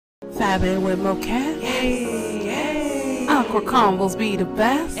Vibing with Mocat. Yay. Awkward combos be the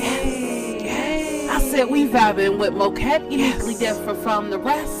best. I said we vibing with Mocat, uniquely different from the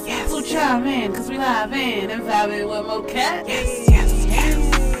rest. So chime in, cause we live in and vibing with Mocat.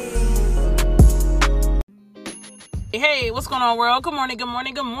 Hey, what's going on, world? Good morning,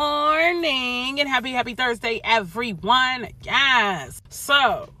 and happy Thursday, everyone. Yes.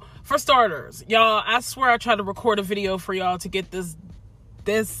 So, for starters, y'all, I swear I tried to record a video for y'all to get this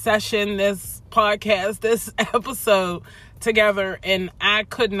session, this podcast, this episode together, and I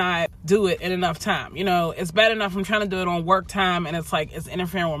could not do it in enough time. You know, it's bad enough I'm trying to do it on work time, and it's like it's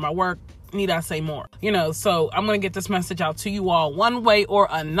interfering with my work. Need I say more? You know, so I'm going to get this message out to you all one way or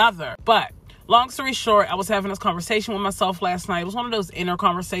another. But long story short, I was having this conversation with myself last night. It was one of those inner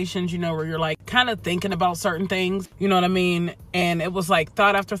conversations, you know, where you're like kind of thinking about certain things, you know what I mean? And it was like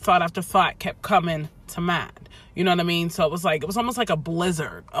thought after thought after thought kept coming to mind. You know what I mean? So it was almost like a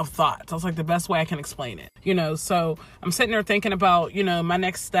blizzard of thoughts. That's like the best way I can explain it. You know, so I'm sitting there thinking about, you know, my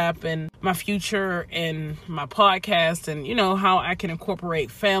next step and my future and my podcast and, you know, how I can incorporate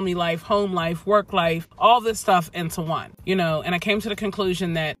family life, home life, work life, all this stuff into one, you know, and I came to the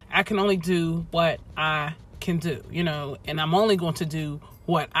conclusion that I can only do what I can do, you know, and I'm only going to do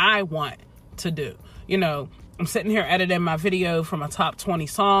what I want to do, you know. I'm sitting here editing my video for my top 20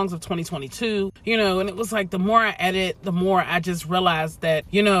 songs of 2022, you know, and it was like the more I edit, the more I just realized that,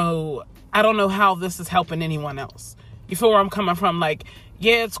 you know, I don't know how this is helping anyone else. You feel where I'm coming from? Like,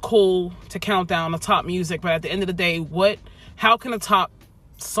 yeah, it's cool to count down the top music, but at the end of the day, how can the top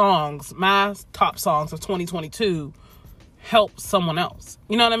songs, my top songs of 2022, help someone else?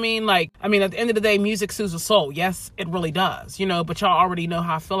 You know what I mean? Like, I mean, at the end of the day, music soothes the soul. Yes, it really does, you know, but y'all already know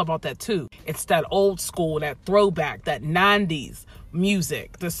how I feel about that too. It's that old school, that throwback, that 90s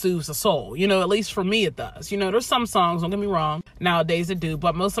music that soothes the soul. You know, at least for me, it does. You know, there's some songs, don't get me wrong, nowadays it do,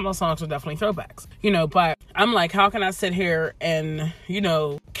 but most of my songs are definitely throwbacks, you know, but I'm like, how can I sit here and, you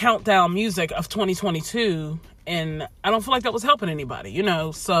know, count down music of 2022 and I don't feel like that was helping anybody, you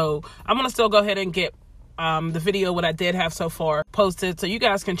know? So I'm going to still go ahead and get the video, what I did have so far, posted so you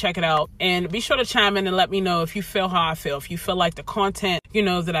guys can check it out, and be sure to chime in and let me know if you feel how I feel, if you feel like the content, you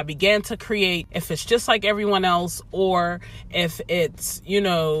know, that I began to create, if it's just like everyone else or if it's, you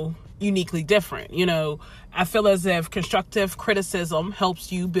know, uniquely different. You know, I feel as if constructive criticism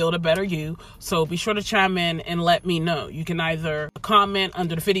helps you build a better you. So be sure to chime in and let me know. You can either comment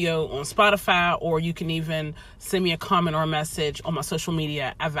under the video on Spotify, or you can even send me a comment or a message on my social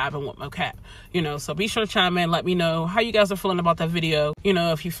media at Vibing with Mocat. You know, so be sure to chime in, let me know how you guys are feeling about that video. You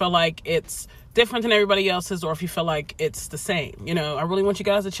know, if you feel like it's different than everybody else's, or if you feel like it's the same. You know, I really want you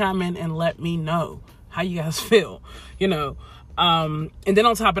guys to chime in and let me know how you guys feel, you know. And then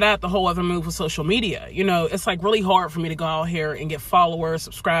on top of that, the whole other move with social media, you know, it's like really hard for me to go out here and get followers,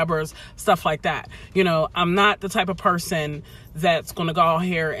 subscribers, stuff like that. You know, I'm not the type of person that's going to go out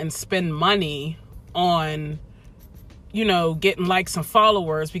here and spend money on, you know, getting likes and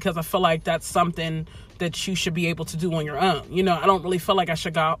followers, because I feel like that's something that you should be able to do on your own. You know, I don't really feel like I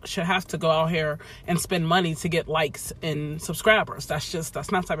should have to go out here and spend money to get likes and subscribers. That's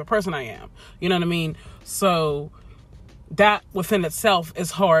not the type of person I am. You know what I mean? So that within itself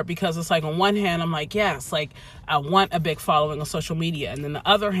is hard, because it's like on one hand, I'm like, yes, like I want a big following on social media. And then the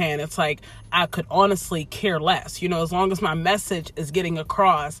other hand, it's like, I could honestly care less, you know, as long as my message is getting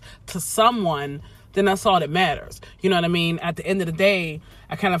across to someone, then that's all that matters. You know what I mean? At the end of the day,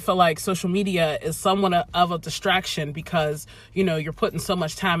 I kind of feel like social media is somewhat of a distraction, because, you know, you're putting so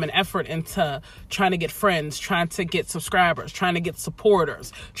much time and effort into trying to get friends, trying to get subscribers, trying to get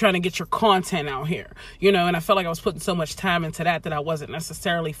supporters, trying to get your content out here, you know, and I felt like I was putting so much time into that I wasn't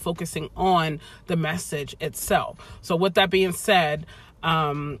necessarily focusing on the message itself. So with that being said,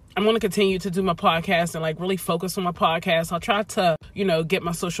 I'm going to continue to do my podcast and like really focus on my podcast. I'll try to, you know, get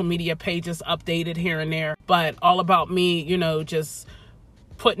my social media pages updated here and there, but all about me, you know, just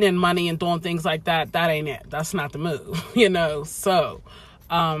putting in money and doing things like that, that ain't it. That's not the move, you know? So,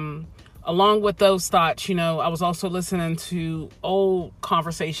 along with those thoughts, you know, I was also listening to old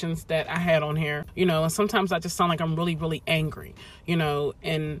conversations that I had on here, you know, and sometimes I just sound like I'm really, really angry, you know,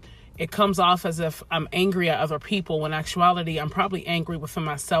 and it comes off as if I'm angry at other people, when in actuality, I'm probably angry within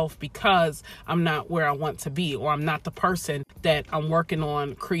myself, because I'm not where I want to be, or I'm not the person that I'm working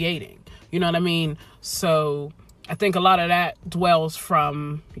on creating. You know what I mean? So I think a lot of that dwells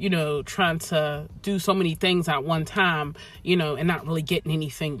from, you know, trying to do so many things at one time, you know, and not really getting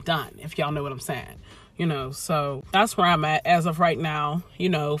anything done, if y'all know what I'm saying. You know, so that's where I'm at as of right now, you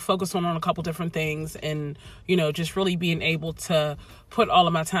know, focusing on a couple different things, and, you know, just really being able to put all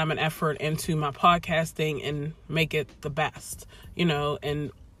of my time and effort into my podcasting and make it the best, you know, and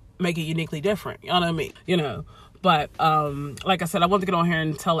make it uniquely different. You know what I mean? You know, but like I said, I want to get on here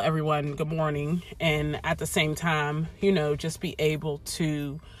and tell everyone good morning, and at the same time, you know, just be able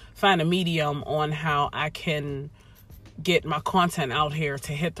to find a medium on how I can get my content out here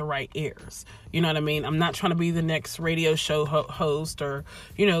to hit the right ears. You know what I mean? I'm not trying to be the next radio show host or,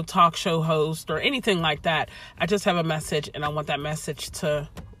 you know, talk show host or anything like that. I just have a message, and I want that message to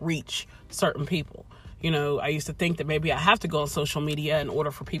reach certain people. You know, I used to think that maybe I have to go on social media in order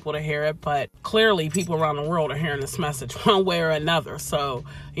for people to hear it, but clearly people around the world are hearing this message one way or another. So,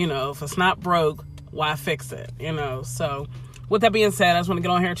 you know, if it's not broke, why fix it? You know, so with that being said, I just want to get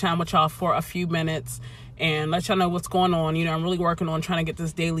on here and chat with y'all for a few minutes and let y'all know what's going on. You know, I'm really working on trying to get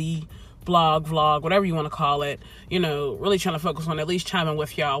this daily vlog, whatever you want to call it, you know, really trying to focus on at least chiming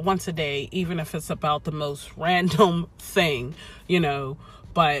with y'all once a day, even if it's about the most random thing, you know,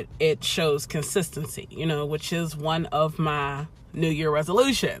 but it shows consistency, you know, which is one of my New Year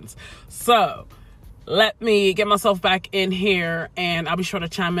resolutions. So let me get myself back in here, and I'll be sure to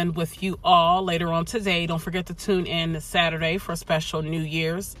chime in with you all later on today. Don't forget to tune in this Saturday for a special New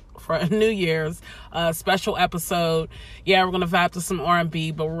Year's special episode. Yeah, we're going to vibe to some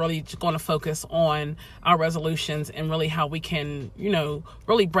R&B, but we're really going to focus on our resolutions and really how we can, you know,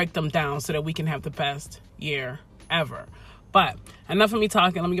 really break them down so that we can have the best year ever. But enough of me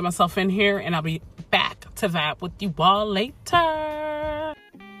talking. Let me get myself in here, and I'll be back to vibe with you all later.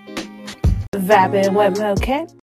 Vibing with Mo K.